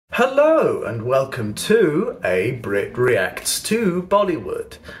Hello and welcome to a Brit Reacts to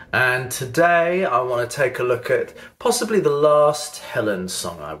Bollywood, and today I want to take a look at possibly the last Helen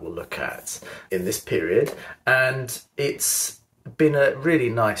song I will look at in this period, and it's been a really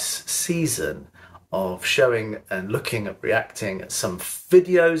nice season of showing and looking at reacting at some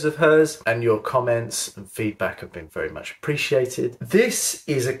videos of hers, and your comments and feedback have been very much appreciated. This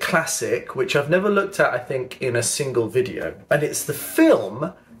is a classic which I've never looked at, I think, in a single video, and it's the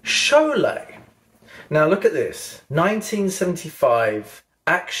film Sholay. Now look at this, 1975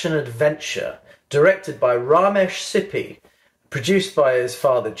 action adventure directed by Ramesh Sippy, produced by his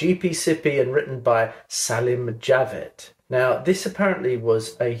father GP Sippy and written by Salim Javed. Now this apparently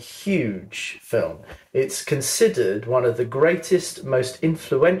was a huge film. It's considered one of the greatest, most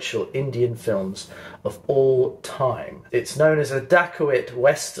influential Indian films of all time. It's known as a Dacoit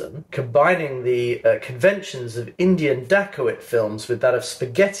Western, combining the conventions of Indian Dacoit films with that of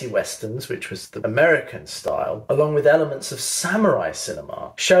spaghetti westerns, which was the American style, along with elements of samurai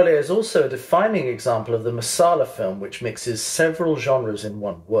cinema. Sholay is also a defining example of the masala film, which mixes several genres in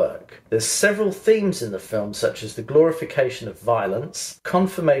one work. There's several themes in the film, such as the glorification of violence,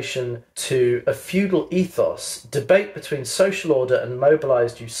 confirmation to a feudal ethos, debate between social order and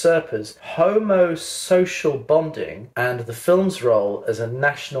mobilized usurpers, homo-social bonding, and the film's role as a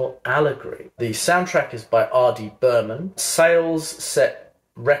national allegory. The soundtrack is by R D Burman. Sales set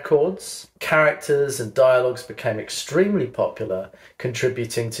records, characters and dialogues became extremely popular,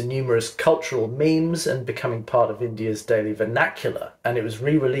 contributing to numerous cultural memes and becoming part of India's daily vernacular, and it was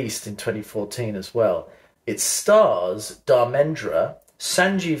re-released in 2014 as well. It stars Dharmendra,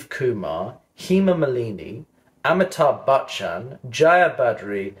 Sanjeev Kumar, Hema Malini, Amitabh Bachchan, Jaya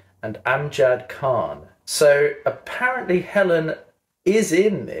Badri and Amjad Khan. So apparently Helen is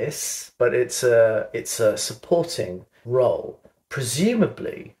in this, but it's a supporting role.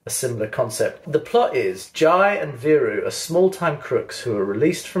 Presumably a similar concept. The plot is Jai and Viru are small-time crooks who are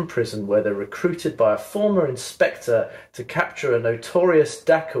released from prison where they're recruited by a former inspector to capture a notorious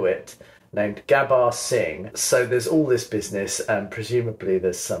dacoit named Gabbar Singh. So there's all this business, and presumably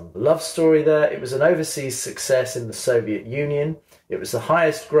there's some love story there. It was an overseas success in the Soviet Union. It was the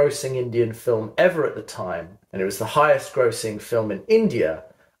highest grossing Indian film ever at the time, and it was the highest grossing film in India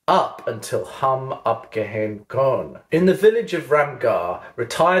up until Hum Apke Hain Kaun. In the village of Ramgarh,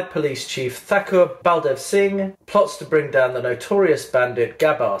 retired police chief Thakur Baldev Singh plots to bring down the notorious bandit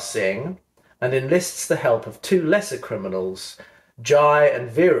Gabbar Singh and enlists the help of two lesser criminals, Jai and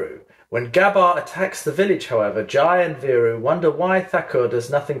Viru. When Gabbar attacks the village, however, Jai and Viru wonder why Thakur does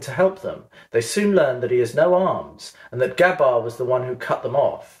nothing to help them. They soon learn that he has no arms, and that Gabbar was the one who cut them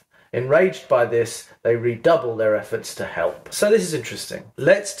off. Enraged by this, they redouble their efforts to help. So this is interesting.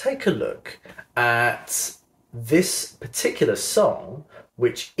 Let's take a look at this particular song,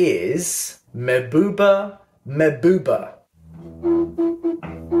 which is MEHBOOBA MEHBOOBA.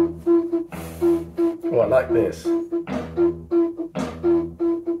 Oh, I like this.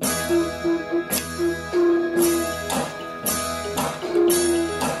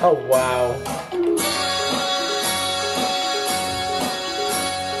 Oh, wow.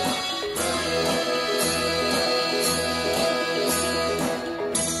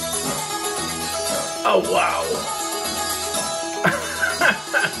 Oh, wow.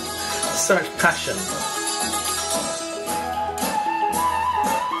 So much passion.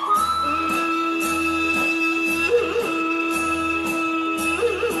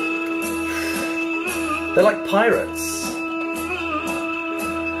 They're like pirates.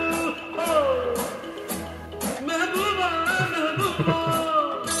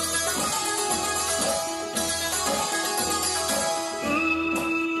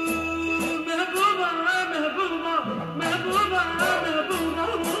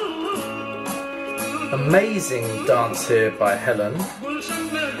 Amazing dance here by Helen.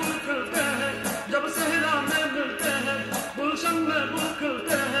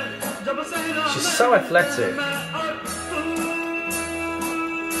 She's so athletic.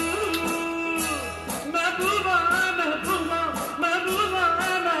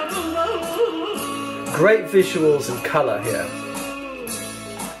 Great visuals and colour here.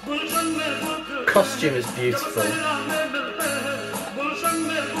 Costume is beautiful.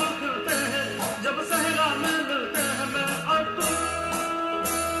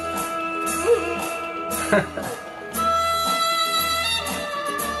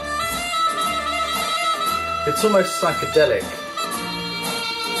 It's almost psychedelic.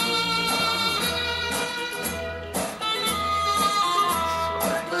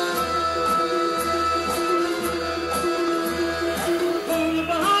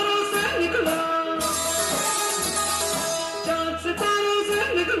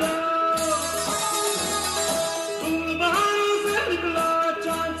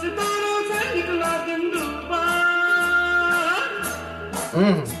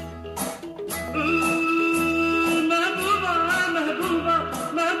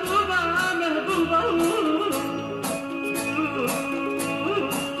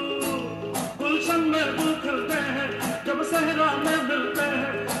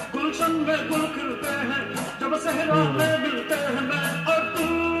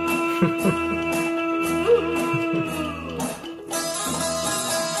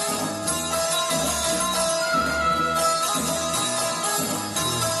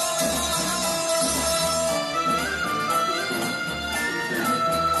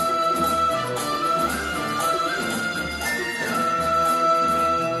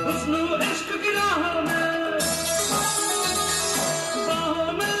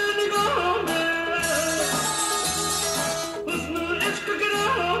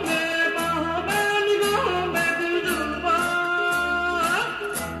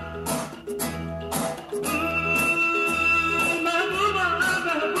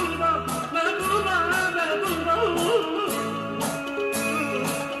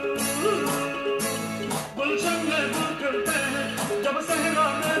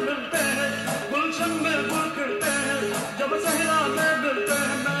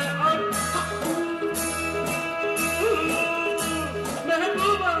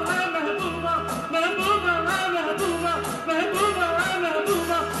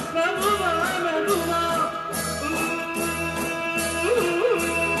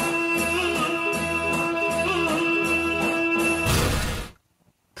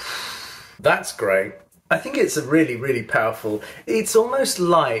 That's great. I think it's a really, really powerful. It's almost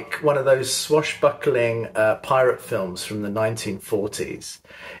like one of those swashbuckling pirate films from the 1940s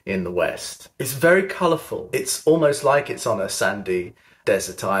in the West. It's very colourful. It's almost like it's on a sandy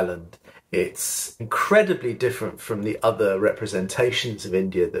desert island. It's incredibly different from the other representations of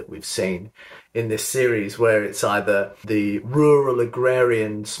India that we've seen in this series, where it's either the rural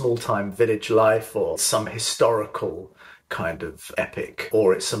agrarian small-time village life or some historical kind of epic,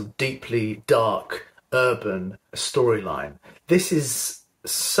 or it's some deeply dark urban storyline. This is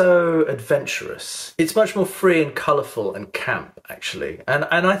so adventurous. It's much more free and colourful and camp, actually. And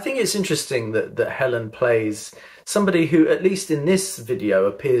I think it's interesting that Helen plays somebody who, at least in this video,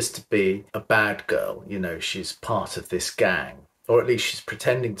 appears to be a bad girl. You know, she's part of this gang, or at least she's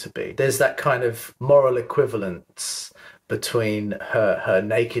pretending to be. There's that kind of moral equivalence between her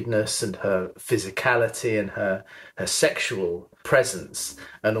nakedness and her physicality and her sexual presence,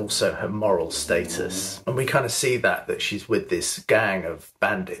 and also her moral status. And we kind of see that she's with this gang of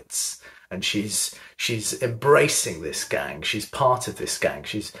bandits, and she's embracing this gang. She's part of this gang.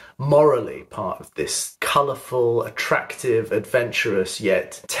 She's morally part of this colourful, attractive, adventurous,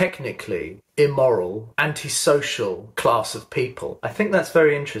 yet technically immoral, antisocial class of people. I think that's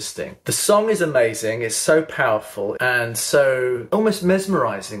very interesting. The song is amazing. It's so powerful and so almost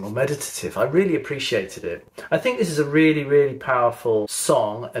mesmerising or meditative. I really appreciated it. I think this is a really, really powerful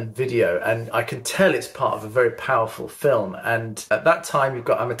song and video, and I can tell it's part of a very powerful film. And at that time, you've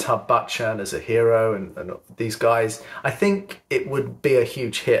got Amitabh Bachchan as a hero and these guys. I think it would be a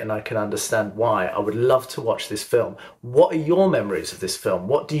huge hit, and I can understand why. I would love to watch this film. What are your memories of this film?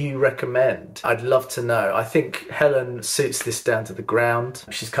 What do you recommend? I'd love to know. I think Helen suits this down to the ground.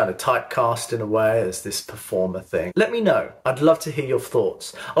 She's kind of typecast in a way as this performer thing. Let me know. I'd love to hear your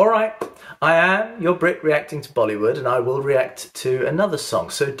thoughts. All right, I am your Brit reacting to Bollywood, and I will react to another song.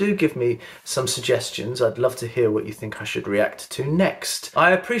 So do give me some suggestions. I'd love to hear what you think I should react to next.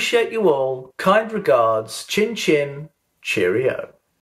 I appreciate you all. Kind regards. Chin chin. Cheerio.